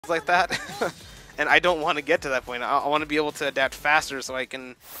like that. And I don't want to get to that point. I want to be able to adapt faster so I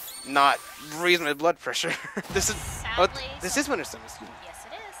can not raise my blood pressure. This is this is Winter Stone. Excuse me. Yes,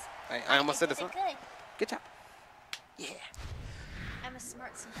 it is. I almost said this one. Good. Good job. Yeah. I'm a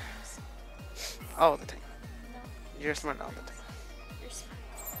smart sometimes. All the time. No, You're smart all the time. you're smart.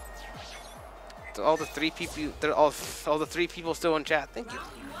 So all the three people, all the three people still in chat. Thank you.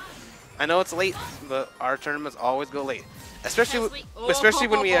 I know it's late, but our tournaments always go late, especially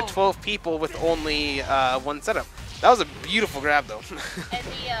when we had 12 people with only one setup. That was a beautiful grab, though. And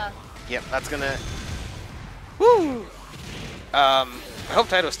the Yep, that's gonna. Woo. I hope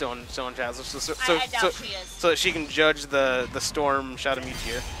Taito's still in chat, I doubt she is. so that she can judge the Storm Shadow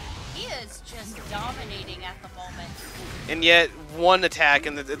Meteor. He is just dominating at the moment. And yet, one attack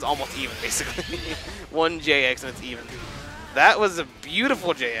and it's almost even, basically. One JX and it's even. That was a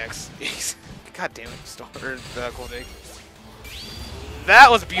beautiful JX. God damn it, Storm or Cooljake. That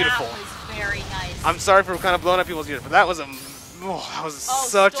was beautiful. That was very nice. I'm sorry for kind of blowing up people's ears, but that was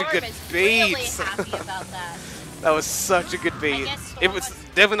such Storm a good is bait. Really happy about that. That was such a good bait. It was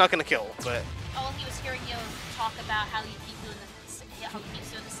definitely not gonna kill, but. Oh, he was hearing you talk about how you keep doing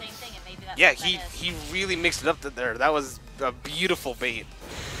the same thing, and maybe that's Yeah, what that is. he really mixed it up there. That was a beautiful bait.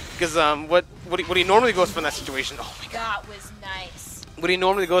 Because what he normally goes for in that situation? Oh my god. That was nice. What he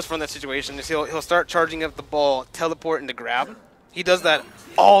normally goes for in that situation is he'll start charging up the ball, teleport into grab. He does that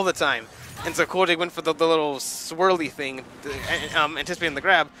all the time. And so Cooljake went for the little swirly thing, anticipating the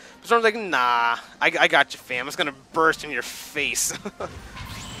grab. But Storm's like, nah, I got you, fam. It's gonna burst in your face.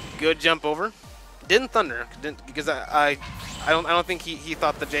 Good jump over. Didn't thunder, because I don't think he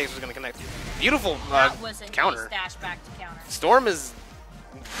thought the JX was gonna connect. Beautiful That was a counter. nice dash back to counter. Storm is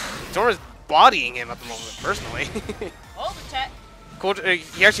bodying him at the moment, personally. Hold the tech.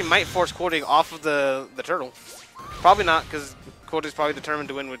 He actually might force Cooljake off of the turtle. Probably not, because Cooljake's probably determined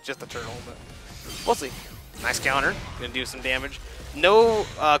to win with just the turtle, but we'll see. Nice counter. Gonna do some damage. No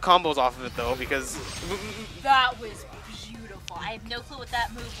combos off of it, though, because... That was beautiful. I have no clue what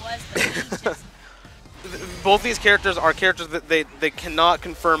that move was, but he just... Both these characters are characters that they cannot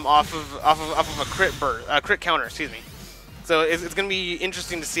confirm off of a crit counter, excuse me. So it's going to be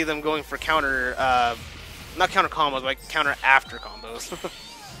interesting to see them going for counter, not counter combos, but counter after combos.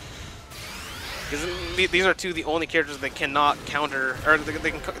 Because these are the only characters that cannot counter, or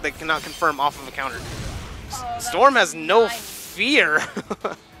they cannot confirm off of a counter. Storm has no fear.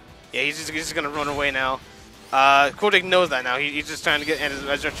 Yeah, he's just going to run away now. Cooljake knows that now. He's just trying to get in his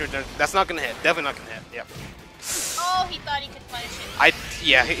That's not going to hit. Definitely not going to hit. Yep. Oh, he thought he could punish it.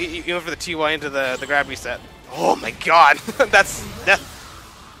 Yeah, he went for the TY into the grab reset. Oh my god.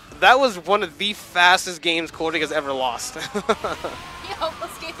 That was one of the fastest games Cooljake has ever lost. He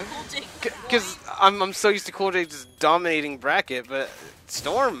almost gave Cooljake. Because I'm so used to Cooljake just dominating bracket, but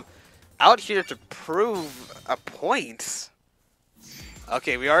Storm out here to prove a point.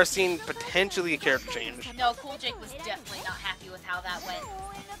 Okay, we are seeing potentially a character change. No, Cooljake was definitely not happy with how that went.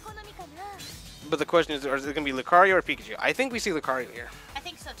 But the question is it going to be Lucario or Pikachu? I think we see Lucario here. I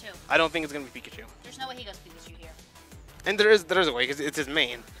think so too. I don't think it's going to be Pikachu. There's no way he goes Pikachu here. And there is a way, because it's his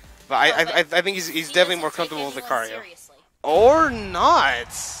main. But I think he's definitely more comfortable with Lucario. Seriously. Or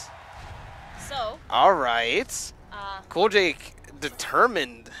not. So. Alright. Cooljake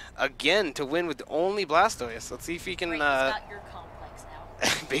determined again to win with only Blastoise. Let's see if he can... He's got your complex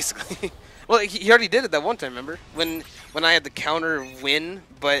now. Basically. Well, he already did it that one time, remember? When I had the counter win,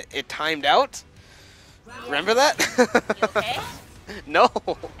 but it timed out? Yeah. Remember that? You okay? No.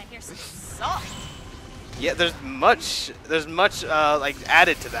 I hear some soft. Yeah, there's much like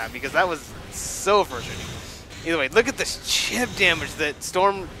added to that, because that was so frustrating. Either way, look at this chip damage that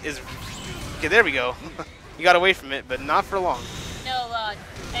Storm is... Okay, there we go. You got away from it, but not for long. No,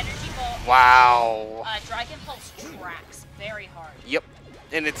 Energy Ball... Wow. Dragon Pulse tracks very hard. Yep.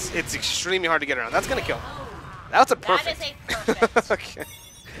 And it's extremely hard to get around. That's going to kill. That's a perfect. That is a perfect. Okay.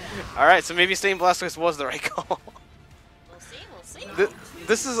 Alright, so maybe staying Blastoise was the right call. We'll see.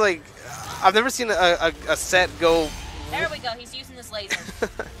 This is like... I've never seen a set go... There we go, he's using this laser.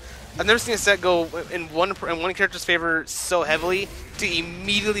 I've never seen a set go in one character's favor so heavily to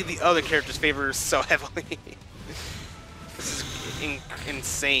immediately the other character's favor so heavily. This is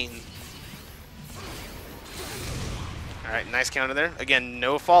insane. Alright, nice counter there. Again,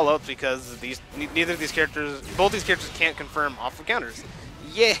 no follow-ups because neither of these characters, both these characters can't confirm off of counters.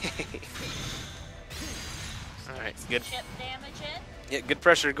 Yay! Alright, good. Chip damage in. Yeah, good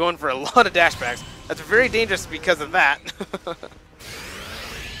pressure. Going for a lot of dashbacks. That's very dangerous because of that.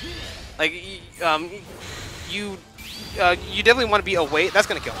 Like, you definitely want to be away. That's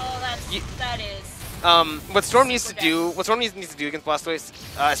gonna kill. Oh, that is. What Storm needs to do against Blastoise,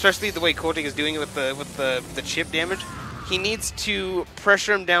 especially the way Cooljake is doing it with the chip damage, he needs to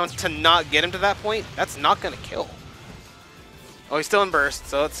pressure him down to not get him to that point. That's not gonna kill. Oh, he's still in burst,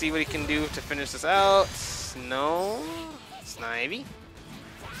 so let's see what he can do to finish this out. No, Snivy.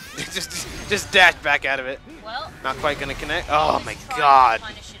 just dash back out of it. Well, not quite gonna connect. Oh my god.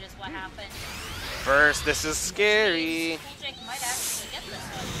 Punish it is what happened. First, this is scary. Cooljake might actually get this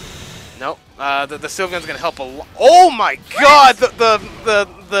one. Nope. The Sylveon's gonna help a lot. Oh my god!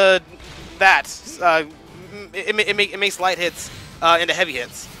 It makes light hits into heavy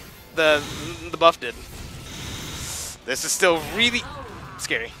hits. The buff did. This is still really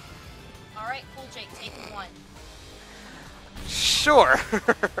scary. All right, Cooljake, take one. Sure.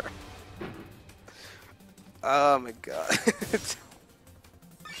 Oh my god.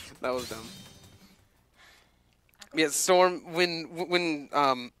 That was dumb. Yeah, Storm, when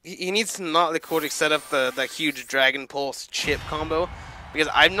he needs to not let Cooljake set up that huge Dragon Pulse chip combo, because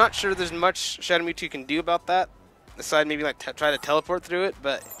I'm not sure there's much Shadow Mewtwo can do about that, aside maybe like try to teleport through it,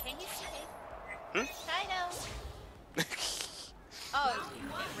 but... Can you see it? Hmm? Shadow. Oh,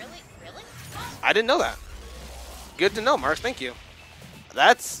 really? Really? I didn't know that. Good to know, Marks, thank you.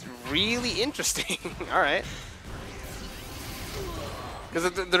 That's really interesting. Alright.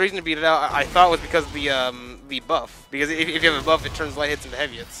 Because the reason to beat it out, I thought was because of the buff. Because if you have a buff, it turns light hits into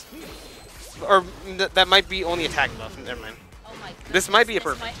heavy hits. Or that might be only attack buff. Never mind. Oh my goodness. This might be a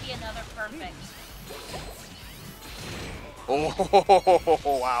perfect. This might be another perfect.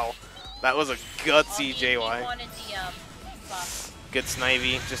 Oh wow, that was a gutsy JY. He wanted the buff. Good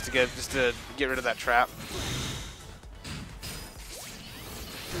Snivy, just to get rid of that trap.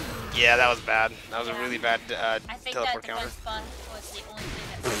 Yeah, that was bad. That was a really bad teleport counter. I think that the buff was the only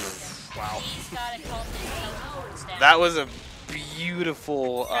thing that saved him. Wow. He's got to calm his teleports down. That was a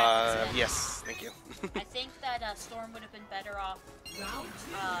beautiful. Yes, thank you. I think that Storm would have been better off.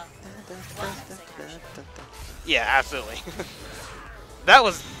 Yeah, absolutely. That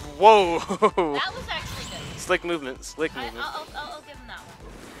was whoa. That was actually good. Slick movement, slick movement. I'll give him that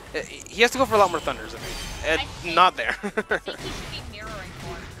one. He has to go for a lot more thunders, I think. Not there. I think he should be mirroring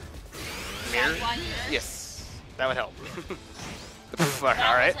more. Mirror? Mirror? Yes, that would help. All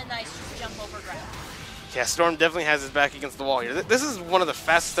right. That was a nice jump over ground. Yeah, Storm definitely has his back against the wall here. This is one of the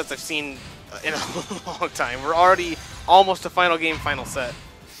fastest sets I've seen in a long time. We're already almost to final game, final set.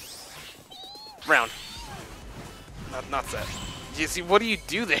 Round. Not set. You see, what do you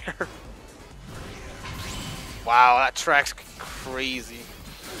do there? Wow, that track's crazy.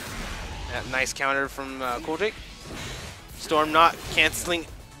 That nice counter from Cooljake. Storm not canceling.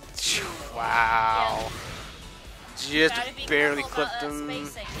 Wow. Yeah. Just barely clipped him.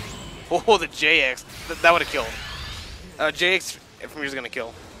 Oh, the JX. That would have killed. JX from here's going to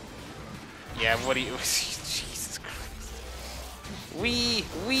kill. Yeah, what do you... Jesus Christ. We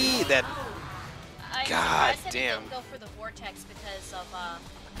that... God damn. Go for the vortex because of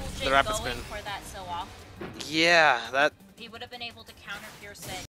the rapid spin. For that so often. Yeah, that... He would have been able to counter Pierce it